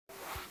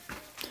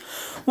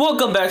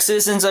Welcome back,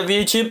 citizens of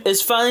YouTube.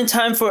 It's finally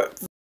time for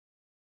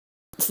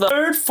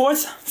the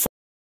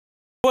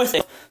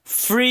fourth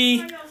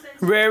free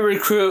rare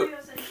recruit.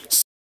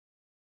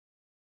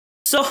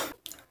 So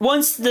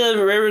once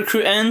the rare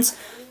recruit ends,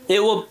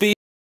 it will be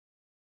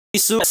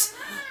soon.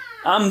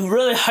 I'm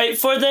really hyped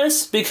for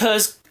this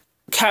because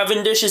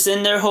Cavendish is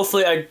in there.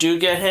 Hopefully I do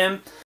get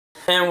him,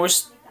 and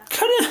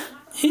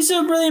he's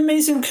a really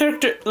amazing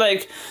character,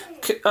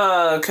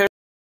 character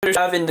to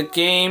have in the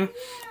game.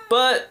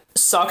 But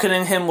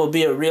socketing him will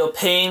be a real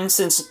pain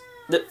since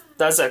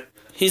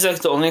he's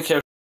the only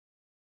character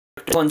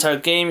in the entire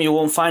game. You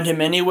won't find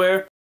him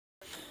anywhere.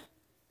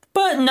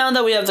 But now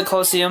that we have the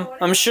Colosseum,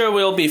 I'm sure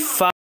we'll be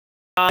fine.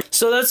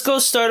 So let's go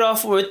start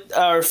off with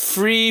our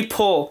free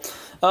pull.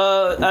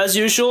 As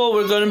usual,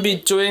 we're gonna be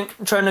trying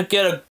to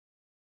get a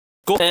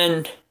gold,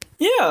 and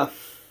yeah.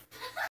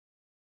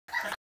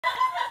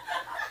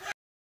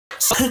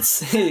 So let's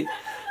see.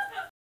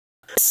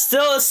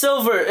 Still a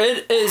silver.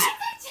 It is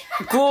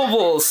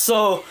global,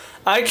 so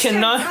I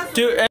cannot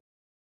do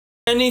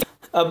anything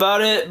about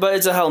it, but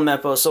it's a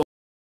helmet bow, so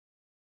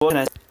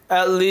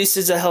at least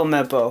it's a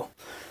helmet bow.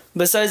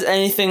 Besides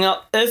anything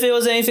else, if it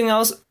was anything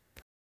else,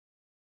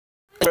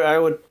 I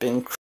would have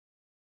been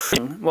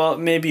crying. Well,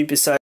 maybe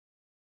besides,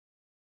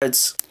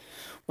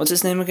 what's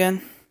his name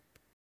again?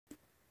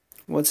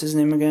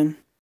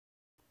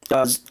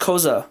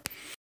 Koza.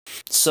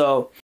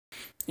 So,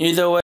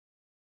 either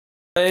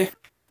way,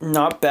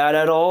 not bad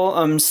at all.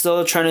 I'm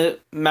still trying to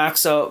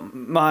max out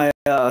my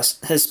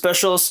his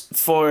specials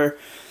for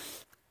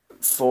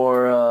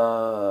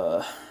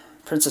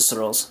Princess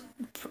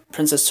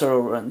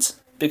Turtle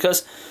runs,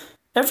 because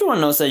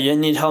everyone knows that you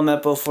need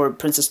helmet bow for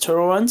Princess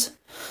Turtle runs.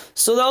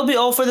 So that'll be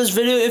all for this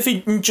video. If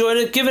you enjoyed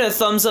it, give it a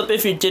thumbs up.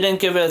 If you didn't,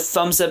 give it a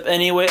thumbs up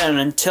anyway. And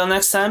until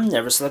next time,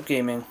 never stop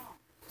gaming.